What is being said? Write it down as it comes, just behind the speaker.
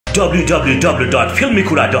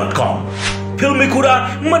www.filmikura.com. Filmikura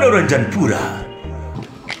मनोरञ्जन पुरा.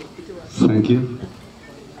 Thank you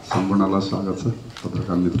सम्पूर्णलाई स्वागत छ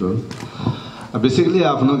पत्रकार मित्रहरू. बेसिकली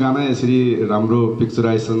आफ्नो गाना यसरी राम्रो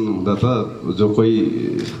पिक्चराइजेसन हुँदा त जो कोही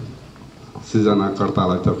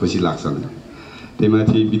सृजनाकर्तालाई त खुसी लाग्छ नि.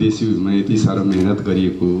 त्यहीमाथि विदेशीमा यति साह्रो मेहनत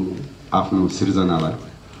गरिएको आफ्नो सृजनालाई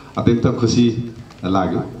अत्यन्त खुसी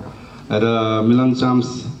लाग्यो. र मिलन चाम्स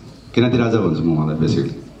किराँती राजा भन्छु म. मलाई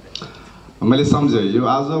बेसिकली मैले सम्झेँ यो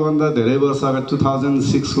आजभन्दा धेरै वर्ष अगाडि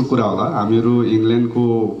 2006 को कुरा होला. हामीहरू इङ्ल्यान्डको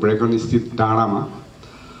ब्रेकन स्थित डाँडामा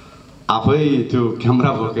आफै त्यो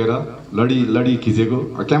क्यामेरा बोकेर लडी खिचेको.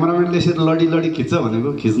 क्यामेराम्यानले यसरी लडी खिच्छ भनेको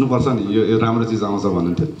खिच्नुपर्छ नि, यो राम्रो चिज आउँछ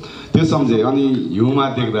भन्नुहुन्थ्यो. त्यो सम्झेँ. अनि हिउँमा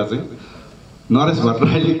देख्दा चाहिँ नरेश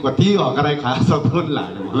भट्टराईले कति हकराई खाएको छ पनि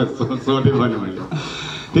लाग्यो मलाई. सोधेँ भने मैले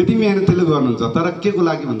त्यति मेहनत त्यसले गर्नुहुन्छ. तर के को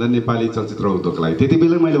लागि भन्दा नेपाली चलचित्र उद्योगको लागि. त्यति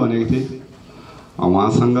बेला मैले भनेको थिएँ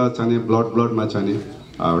उहाँसँग चाहिँ ब्लडमा चाहिँ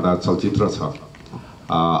एउटा चलचित्र छ.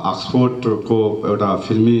 अक्सफोर्डको एउटा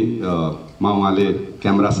फिल्मीमा उहाँले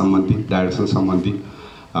क्यामेरा सम्बन्धी डाइरेक्सन सम्बन्धी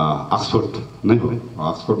अक्सफोर्ड नै हो,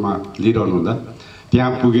 अक्सफोर्डमा लिइरहनु हुँदा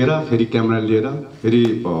त्यहाँ पुगेर फेरि क्यामेरा लिएर फेरि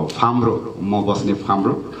फाम्रो, म बस्ने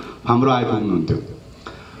फाम्रो आइपुग्नुहुन्थ्यो.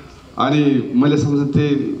 अनि मैले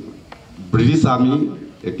सम्झन्थेँ ब्रिटिस आर्मी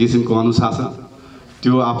एक किसिमको अनुशासन,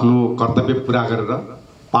 त्यो आफ्नो कर्तव्य पुरा गरेर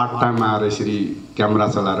पार्ट टाइम आएर यसरी क्यामेरा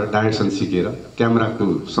चलाएर डाइरेक्सन सिकेर क्यामेराको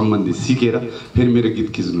सम्बन्धी सिकेर फेरि मेरो गीत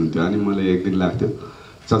खिच्नुहुन्थ्यो. अनि मलाई एक दिन लाग्थ्यो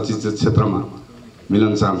चलचित्र क्षेत्रमा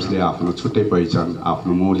मिलन चाम्सले आफ्नो छुट्टै पहिचान,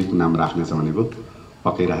 आफ्नो मौलिक नाम राख्नेछ भनेको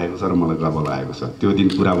पक्कै राखेको छ र मलाई गर्व लागेको छ. त्यो दिन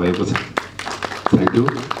पुरा भएको छ. थ्याङ्क यू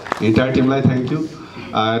इन्टायर टिमलाई, थ्याङ्क यू.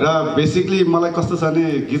 र बेसिकली मलाई कस्तो छ भने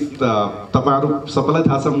गीत तपाईँहरू सबैलाई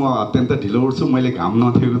थाहा छ म अत्यन्त ढिलो उठ्छु. मैले घाम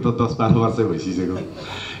नदेखेको त 10-12 वर्ष भइसकेको.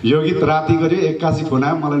 यो गीत राति गऱ्यो 81 फोन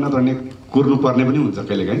आयो मलाई, नत्र भने कुर्नु पर्ने पनि हुन्छ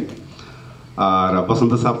कहिलेकाहीँ. र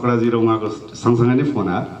बसन्त सापकोटाजी र उहाँको सँगसँगै नै फोन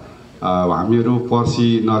आयो. हामीहरू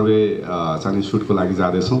पर्सि नर्वे चाहिँ सुटको लागि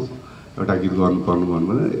जाँदैछौँ, एउटा गीत गर्नुपर्नु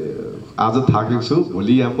भन्नुभयो. आज थाकेको छु,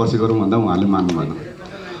 भोलि या पर्सि गरौँ भन्दा उहाँले मान्नु भएन.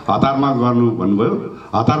 हतारमा गर्नु भन्नुभयो.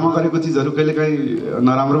 हतारमा गरेको चिजहरू कहिलेकाहीँ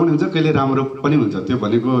नराम्रो पनि हुन्छ, कहिले राम्रो पनि हुन्छ. त्यो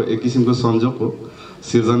भनेको एक किसिमको संजोग हो,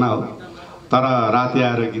 सिर्जना हो. तर राति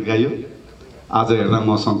आएर गीत गाइयो. आज हेर्दा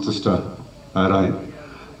म सन्तुष्ट रहेँ.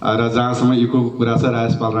 र जहाँसम्म इकोको कुरा छ,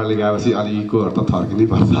 राजेश पाल राईले गाएपछि अलि इकोहरू त थर्किनै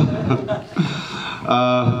पर्छ.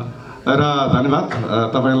 र धन्यवाद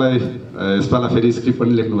तपाईँलाई. यसपालि फेरि स्क्रिप्ट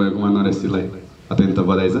पनि लेख्नुभएकोमा नरेशजीलाई अत्यन्त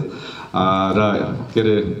बधाई छ. र के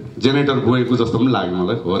अरे जेनेरेटर बोकेको जस्तो पनि लाग्यो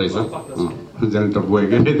मलाई. हो रहेछ, जेनेरेटर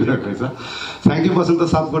बोकेकै रहेछ. थ्याङ्क यू बसन्त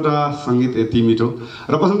सापकोटा. सङ्गीत यति मिठो.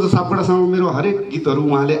 र बसन्त सापकोटासँग मेरो हरेक गीतहरू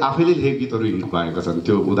उहाँले आफैले लेखेको गीतहरू हिट भएको छन्.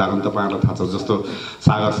 त्यो उदाहरण तपाईँहरूलाई थाहा छ. जस्तो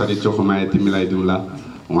सागर सरी चोखोमा यति मिलाइदिउँला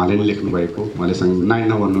उहाँले नै लेख्नु भएको. उहाँले सँग नाइ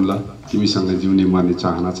नभन्नु ल, तिमीसँग जिउने मर्ने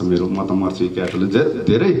चाहना छ मेरो, म त मर्छु क्याटोले.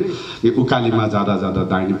 धेरै उकालीमा जाँदा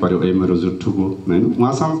दाहिने पर्यो ए मेरो जुठुको, होइन.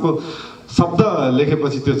 उहाँसँगको शब्द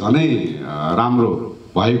लेखेपछि त्यो झनै राम्रो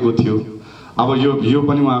भएको थियो. अब यो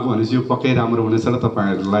पनि उहाँको भनेपछि यो पक्कै राम्रो हुनेछ र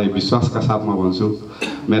तपाईँहरूलाई विश्वासका साथमा भन्छु.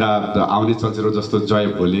 मेरा आउने चलचित्र जस्तो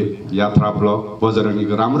जय भोले, यात्रा ब्लग,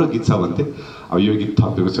 बजरङ्गीको राम्रो गीत छ भन्थे. अब यो गीत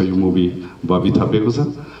थपेको छ, यो मुभी बबी थपेको छ.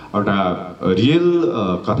 एउटा रियल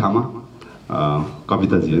कथामा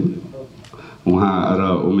कविताजी होइन, उहाँ र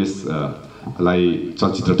उमेशलाई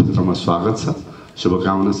चलचित्र क्षेत्रमा स्वागत छ,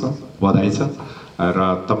 शुभकामना छ, बधाई छ. र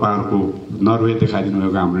तपाईँहरूको नर्वे देखाइदिनु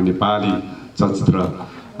भएको हाम्रो नेपाली चलचित्र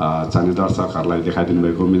चाहिने दर्शकहरूलाई देखाइदिनु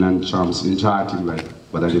भएको मिलन चाम्स इन्टायर टिमलाई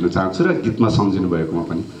बधाई दिन चाहन्छु. र गीतमा सम्झिनु भएकोमा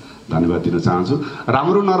पनि धन्यवाद दिन चाहन्छु.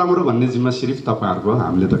 राम्रो नराम्रो भन्ने जिम्मा सिर्फ तपाईँहरूको,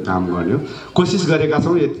 हामीले त काम गर्ने हो, कोसिस गरेका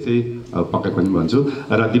छौँ, यति चाहिँ पक्कै पनि भन्छु.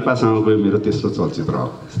 र दिपासँगको मेरो तेस्रो चलचित्र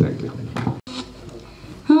हो. Thank you.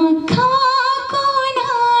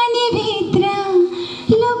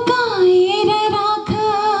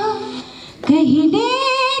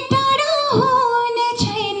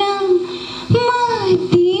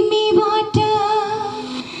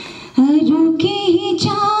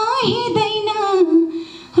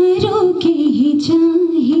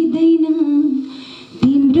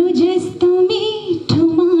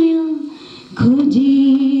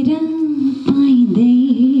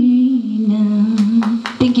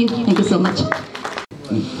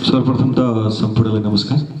 सर्वप्रथम त सम्पूर्णलाई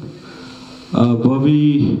नमस्कार.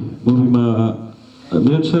 बबीमा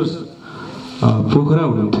मिलन सर पोखरा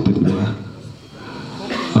हुनुहुन्थ्यो त्यति बेला.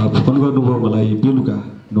 फोन गर्नुभयो मलाई बेलुका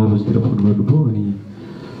 9 बजीतिर फोन गर्नुभयो. अनि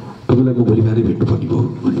तपाईँलाई म भोलि बिहानै भेट्नुपर्ने भयो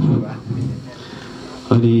भन्नुभयो.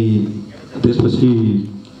 अनि त्यसपछि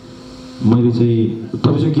मैले चाहिँ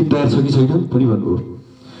तपाईँसँग गीत तयार छ कि छैन पनि भन्नुभयो.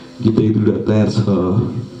 गीत 1-2 तयार छ.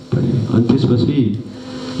 अनि त्यसपछि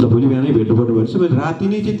ल भोलि बिहानै भेट्नुपर्ने भनेपछि मैले राति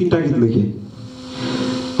नै चाहिँ 3टा गीत लेखेँ।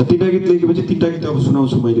 3टा गीत लेखेपछि 3टा गीत अब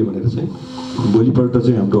सुनाउँछु मैले भनेर चाहिँ भोलिपल्ट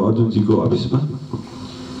चाहिँ हाम्रो अर्जुनजीको अफिसमा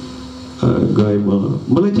गएँ।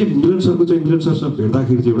 मलाई चाहिँ मिलन सरसँग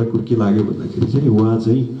भेट्दाखेरि चाहिँ एउटा कुरो के लाग्यो भन्दाखेरि चाहिँ उहाँ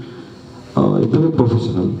चाहिँ एकदमै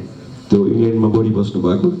प्रोफेसनल, त्यो इङ्ल्यान्डमा बढी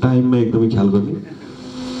बस्नुभएको, टाइममा एकदमै ख्याल गर्ने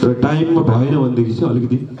र टाइममा भएन भनेदेखि चाहिँ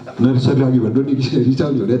अलिकति नरेसरले अघि भन्नु नि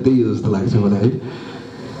रिसाउने हुने त्यही जस्तो लाग्छ मलाई है।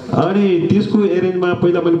 अनि त्यसको एरेन्जमा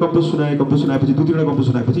पहिला मैले कम्पोज सुनाएपछि 2-3वटा कम्पोज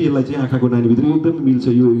सुनाएपछि यसलाई चाहिँ आँखाको नानीभित्र एकदम मिल्छ,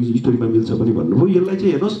 यो स्टोरीमा मिल्छ पनि भन्नुभयो। यसलाई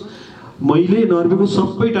चाहिँ हेर्नुहोस् मैले नर्वेको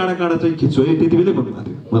सबै डाँडा काँडा चाहिँ खिच्छु है, त्यति बेलै भन्नुभएको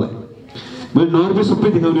थियो मलाई। मैले नर्वे सबै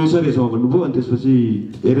देखाउने सर यसमा भन्नुभयो। अनि त्यसपछि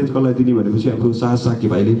एरेन्ज कसलाई दिने भनेपछि हाम्रो साकी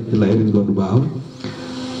भाइले यसलाई एरेन्ज गर्नुभयो।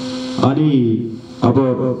 अनि अब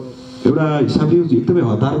एउटा हिसाबले एकदमै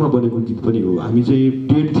हतारमा बनेको गीत पनि हो। हामी चाहिँ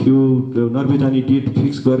डेट थियो, नर्वे जाने डेट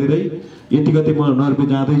फिक्स गरेरै यति गते म नर्वे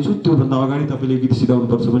जाँदैछु, त्योभन्दा अगाडि तपाईँले गीत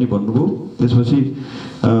सिकाउनुपर्छ पनि भन्नुभयो। त्यसपछि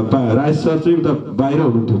राजेश सर चाहिँ उता बाहिर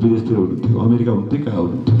हुनुहुन्थ्यो, विदेशतिर हुनुहुन्थ्यो, अमेरिका हुनुहुन्थ्यो, कहाँ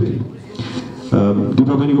हुनुहुन्थ्यो। फेरि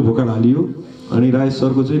दिपा बहिनीको भोकल हालियो अनि राजेश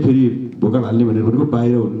सरको चाहिँ फेरि भोकल हाल्ने भनेर भनेको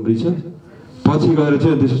बाहिर हुनु रहेछ। पछि गएर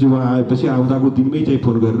चाहिँ त्यसपछि उहाँ आएपछि आउँदाको दिनमै चाहिँ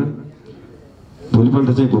फोन गरेर भोलिपल्ट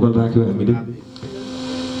चाहिँ भोकल राख्यो हामीले।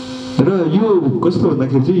 र यो कस्तो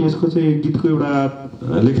भन्दाखेरि चाहिँ यसको चाहिँ गीतको एउटा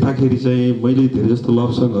लेख्दाखेरि चाहिँ मैले धेरै जस्तो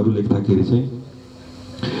लभ सङहरू लेख्दाखेरि चाहिँ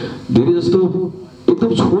धेरै जस्तो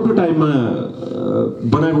एकदम छोटो टाइममा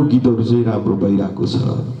बनाएको गीतहरू चाहिँ राम्रो भइरहेको छ।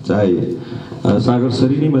 चाहे सागर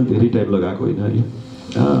सरी नै मैले धेरै टाइम लगाएको होइन है,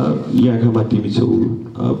 यी आँखामा तिमी छौ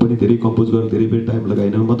पनि धेरै कम्पोज गर्न धेरै बेर टाइम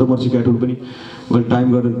लगाइन, म त मर्सी क्याटुल पनि मैले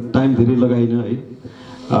टाइम धेरै लगाइन है।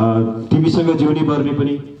 तिमीसँग जिउने पर्ने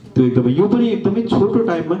पनि त्यो एकदमै, यो पनि एकदमै छोटो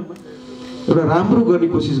टाइममा एउटा राम्रो गर्ने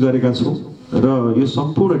कोसिस गरेका छौँ। र यो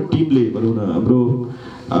सम्पूर्ण टिमले भनौँ न हाम्रो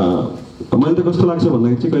मैले त कस्तो लाग्छ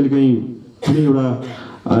भन्दाखेरि चाहिँ कहिलेकाहीँ कुनै एउटा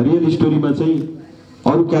रियल स्टोरीमा चाहिँ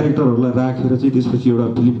अरू क्यारेक्टरहरूलाई राखेर चाहिँ त्यसपछि एउटा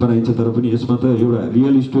फिल्म बनाइन्छ, तर पनि यसमा त एउटा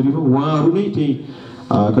रियल स्टोरीमा उहाँहरू नै चाहिँ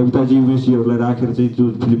कविताजी उमेशजीहरूलाई राखेर चाहिँ जो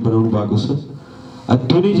फिल्म बनाउनु भएको छ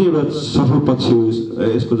त्यो नै चाहिँ एउटा सफल पक्ष हो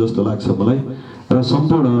यसको जस्तो लाग्छ मलाई। र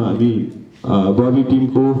सम्पूर्ण हामी बबी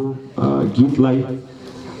टिमको गीतलाई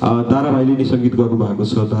ताराभाइले नै सङ्गीत गर्नुभएको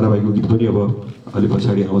छ। ताराभाइको गीत पनि अब अलि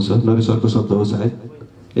पछाडि आउँछ, नरेशरको शब्द हो सायद,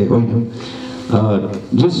 ए होइन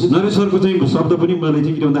जस नरेशरको चाहिँ शब्द पनि मलाई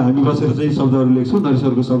चाहिँ किन भन्दा हामी बसेर चाहिँ शब्दहरू लेख्छौँ,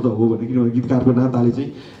 नरेशरको शब्द हो भने किनभने गीतकारको नाताले चाहिँ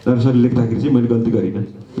नरेशरले लेख्दाखेरि चाहिँ मैले गल्ती गरिनँ,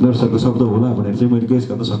 नरेशरको शब्द होला भनेर चाहिँ मैले गेस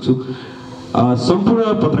गर्न सक्छु। सम्पूर्ण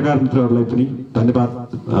पत्रकार मित्रहरूलाई पनि धन्यवाद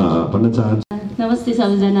भन्न चाहन्छु। नमस्ते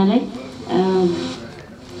सबैजनालाई।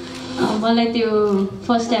 मलाई त्यो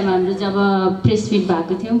फर्स्ट टाइम हाम्रो जब प्रेस मिट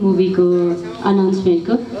भएको थियो मुभीको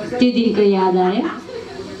अनाउन्समेन्टको, त्यो दिनको याद आयो।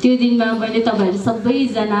 त्यो दिनमा मैले तपाईँहरू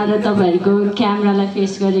सबैजना र तपाईँहरूको क्यामेरालाई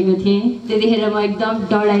फेस गरेको थिएँ। त्यतिखेर म एकदम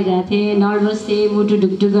डराइरहेको थिएँ, नर्भस थिएँ, मुटु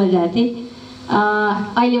ढुकढुक गरिरहेको थिएँ।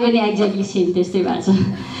 अहिले पनि एक्ज्याक्टली सेम त्यस्तै भएको छ।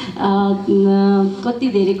 कति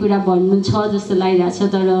धेरै कुरा भन्नु छ जस्तो लागिरहेको छ,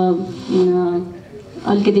 तर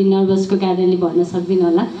अलिकति नर्भसको कारणले भन्न सक्दिनँ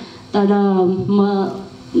होला। तर म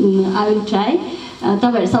आई विल ट्राई।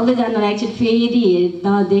 तपाईँहरू सबैजनालाई एक्चुअली फेरि हेर्न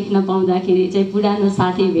देख्न पाउँदाखेरि चाहिँ पुरानो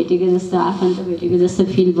साथी भेटेको जस्तो, आफन्त भेटेको जस्तो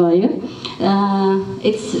फिल भयो।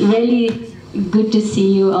 It's really good to see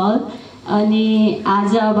you all. अनि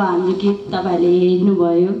आज अब हाम्रो गीत तपाईँहरूले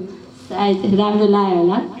हेर्नुभयो, सायद राम्रो लाग्यो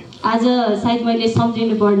होला। आज सायद मैले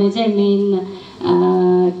सम्झिनु पर्ने चाहिँ मेन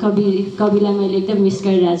कविलाई मैले एकदम मिस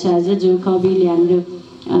गरिरहेको छु आज, जो कविले हाम्रो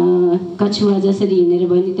कछुवा जसरी हिँडेर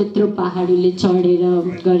भयो नि त्यत्रो पहाडले चढेर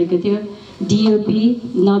गरेको थियो। डिओपी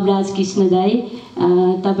नवराज कृष्ण दाई,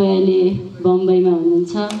 तपाईँ अहिले बम्बईमा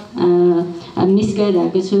हुनुहुन्छ, मिस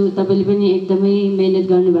गरिरहेको छु। तपाईँले पनि एकदमै मिहिनेत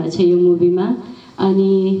गर्नुभएको छ यो मुभीमा।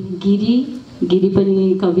 अनि गिरी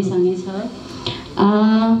पनि कविसँगै छ।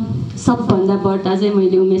 सबभन्दा बढ्ता चाहिँ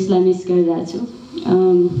मैले उमेशलाई मिस गरिरहेको छु,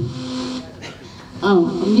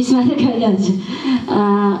 मिस मात्रै गरिरहेको छु।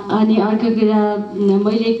 अनि अर्को कुरा,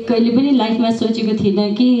 मैले कहिले पनि लाइफमा सोचेको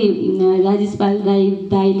थिइनँ कि राजेश पायल राई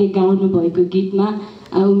दाईले गाउनु भएको गीतमा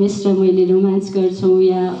उमेश र मैले रोमान्स गर्छौँ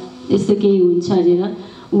या यस्तो केही हुन्छ अरेर।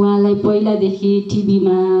 उहाँलाई पहिलादेखि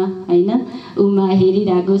टिभीमा होइन उमा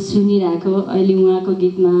हेरिरहेको सुनिरहेको, अहिले उहाँको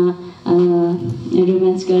गीतमा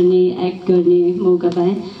रोमान्स गर्ने एक्ट गर्ने मौका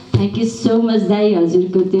पाएँ। थ्याङ्क यू सो मच दाई।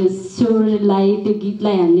 हजुरको त्यो स्वरलाई त्यो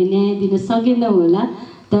गीतलाई हामीले न्याय दिन सकेनौँ होला,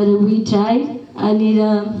 तर वी ट्राई। अनि र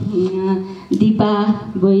दिपा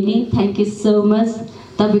बहिनी थ्याङ्क यू सो मच।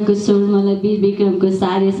 तपाईँको स्वर मलाई वीर विक्रमको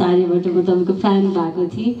सारेबाट म तपाईँको फ्यान भएको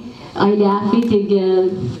थिएँ। अहिले आफै त्यो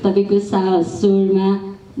तपाईँको स्वरमा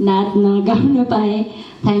नाच्न गाउन पाएँ।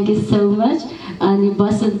 Thank you so much. अनि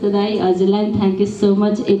बसन्त दाई हजुरलाई थ्याङ्क यू सो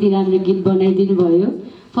मच, यति राम्रो गीत बनाइदिनु भयो।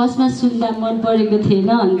 फर्स्टमा सुन्दा मन परेको थिएन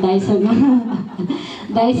अनि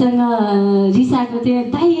दाइसँग रिसाएको थिएँ,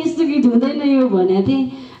 दाइ यस्तो गीत हुँदैन यो भनेको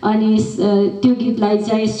थिएँ। अनि त्यो गीतलाई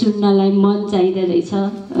चाहिँ सुन्नलाई मन चाहिँदो रहेछ।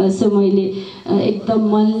 सो मैले एकदम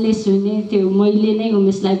मनले सुने, त्यो मैले नै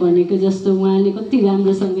उमेशलाई भनेको जस्तो उहाँले कति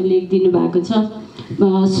राम्रोसँग लेखिदिनु भएको छ।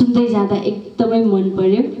 सुन्दै जाँदा एकदमै मन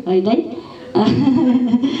पर्यो है दाइ।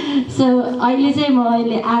 सो अहिले चाहिँ म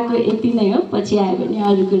अहिले आएको यति नै हो, पछि आयो भने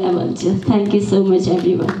अरू कुरा भन्छु। Thank you so much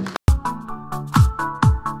everyone.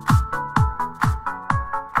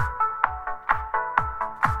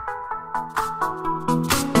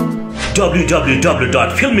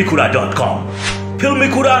 www.filmikura.com फिल्मी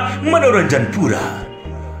कुरा मनोरञ्जन पुरा।